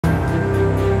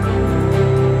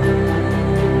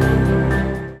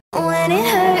when it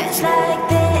hurts like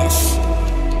this.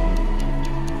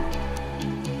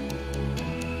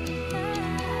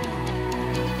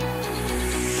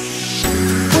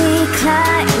 We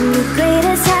climb the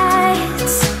greatest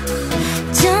heights,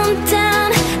 jump down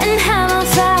and have a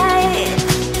fight,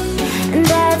 and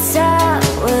that's all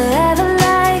we'll ever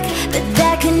like, but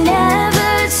that can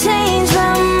never change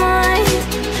my mind.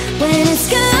 When it's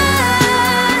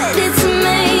good, it's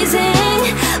amazing.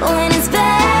 When it's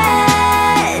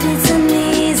bad, it's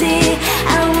uneasy.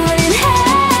 I wouldn't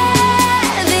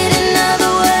have it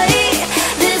another way.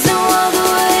 There's no other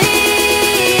way.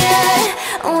 Yeah.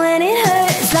 When it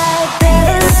hurts like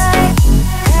this,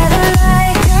 ever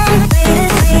like, beat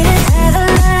it, ever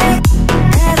like,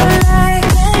 ever like,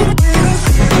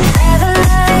 ever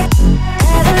like,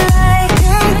 ever like,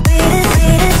 beat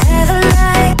it, ever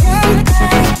like,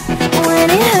 when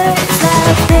it hurts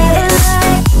like this,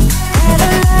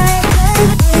 ever like,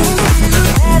 ever like,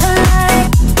 ever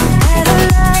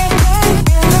like,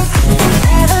 ever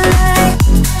like,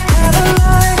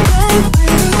 ever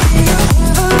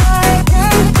like,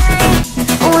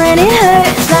 when it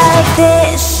hurts like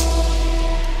this.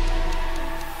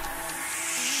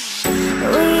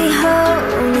 We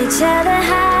hold each other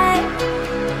high,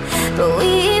 but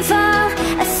we fall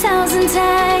 1,000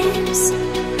 times.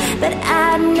 But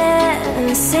I'd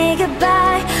never say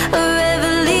goodbye or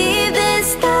ever leave this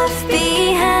stuff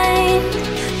behind.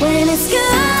 When it's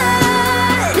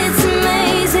good, it's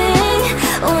amazing.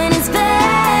 When it's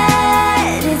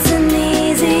bad, it's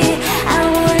uneasy. I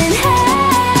wouldn't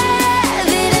have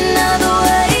it another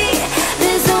way.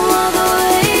 There's no other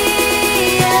way.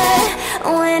 Yeah.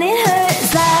 When it hurts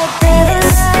like this,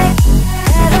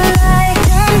 ever like,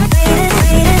 beat it,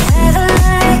 ever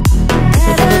like,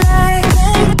 ever like,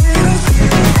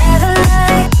 ever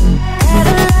like,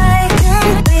 ever like,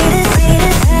 beat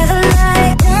it, ever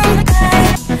like,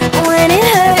 when it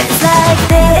hurts like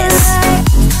this,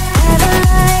 ever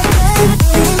like, ever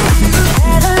like,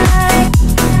 ever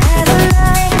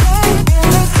like,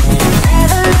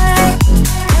 ever like,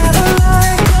 ever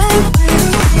like,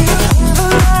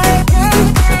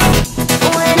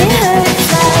 when it hurts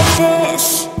like this.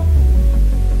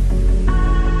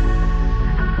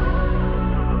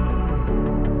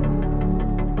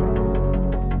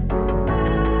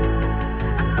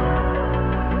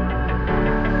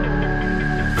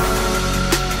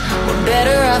 We're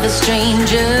better off as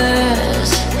strangers.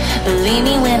 Believe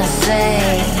me when I say,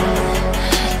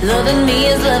 loving me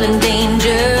is loving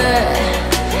danger.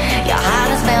 Your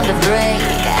heart is bound to break.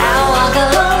 I walk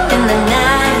alone in the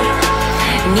night,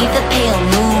 neath the pale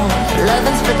moon.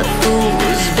 Loving's for the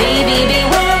fools. Baby,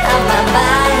 beware of my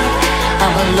bite.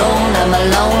 I'm alone, I'm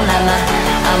alone, I'm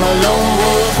a lone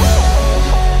wolf.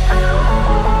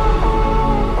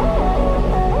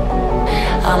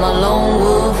 I'm a lone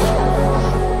wolf.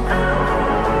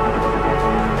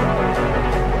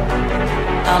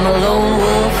 I'm a lone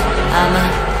wolf. I'm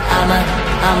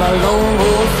a lone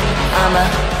wolf. I'm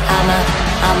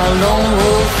a lone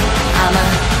wolf.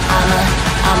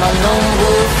 I'm a lone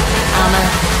wolf. I'm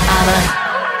a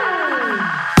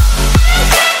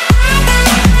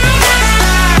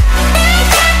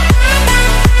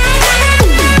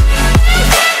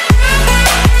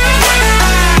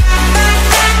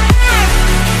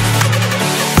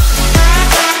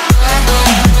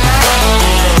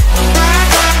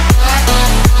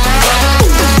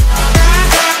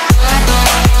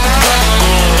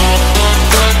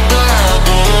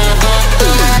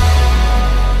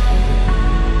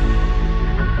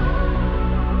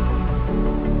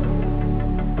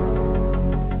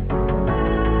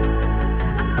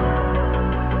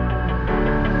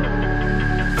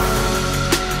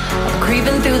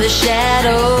creeping through the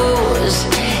shadows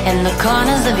and the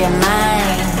corners of your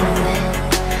mind.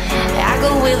 I go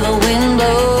where the wind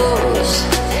blows.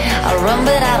 I run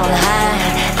but I don't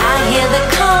hide. I hear the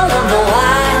call of the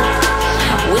wild,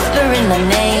 whispering my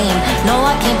name. No,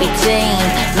 I can't be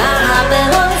tamed. My heart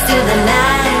belongs to the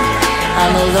night.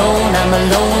 I'm alone, I'm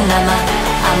alone,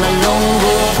 I'm a lone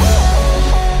wolf.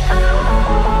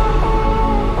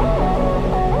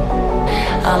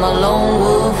 I'm a lone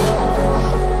wolf.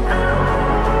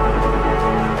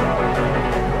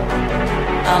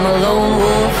 I'm a lone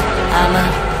wolf. I'm a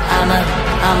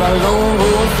lone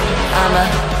wolf. I'm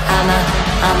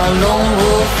a lone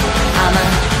wolf.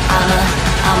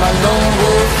 I'm a lone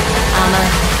wolf.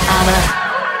 I'm a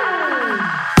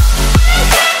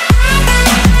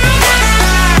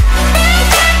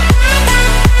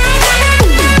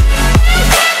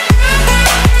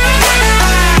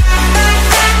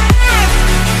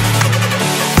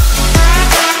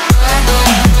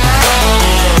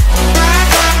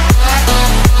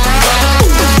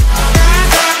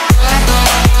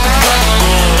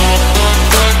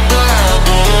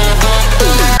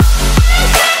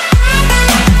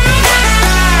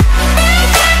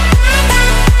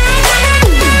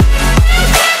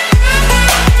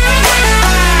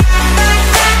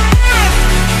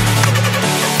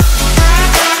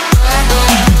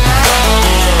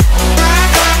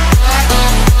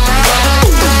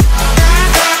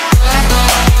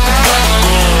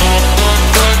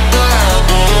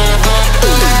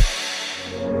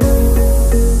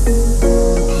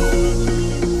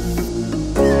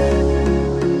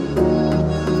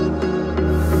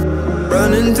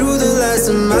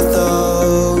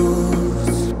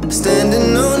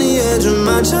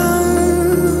my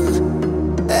tongue.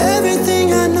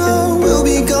 Everything I know will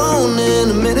be gone in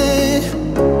a minute,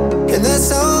 and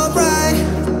that's alright.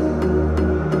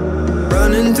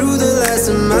 Running through the last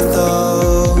of my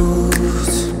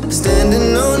thoughts,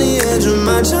 standing on the edge of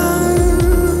my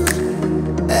tongue.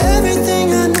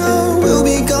 Everything I know will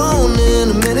be gone in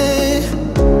a minute,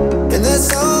 and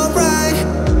that's alright.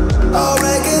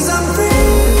 Alright, 'cause I'm free.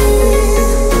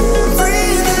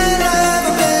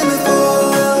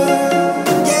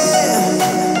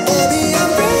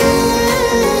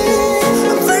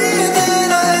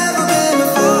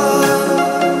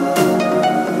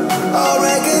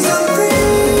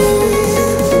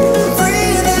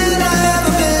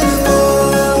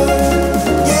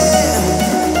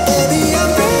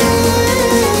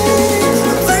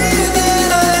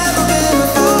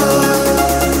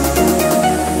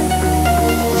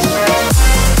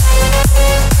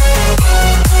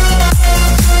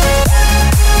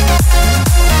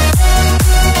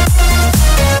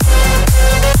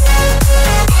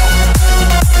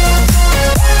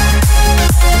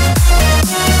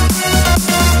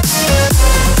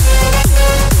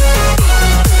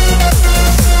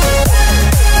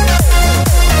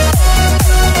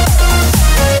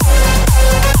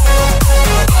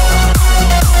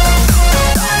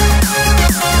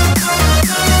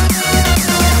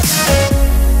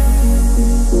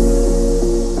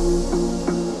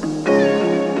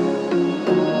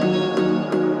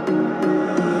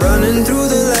 Running through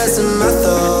the last of my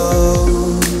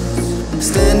thoughts,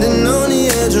 standing on the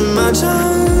edge of my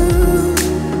tongue.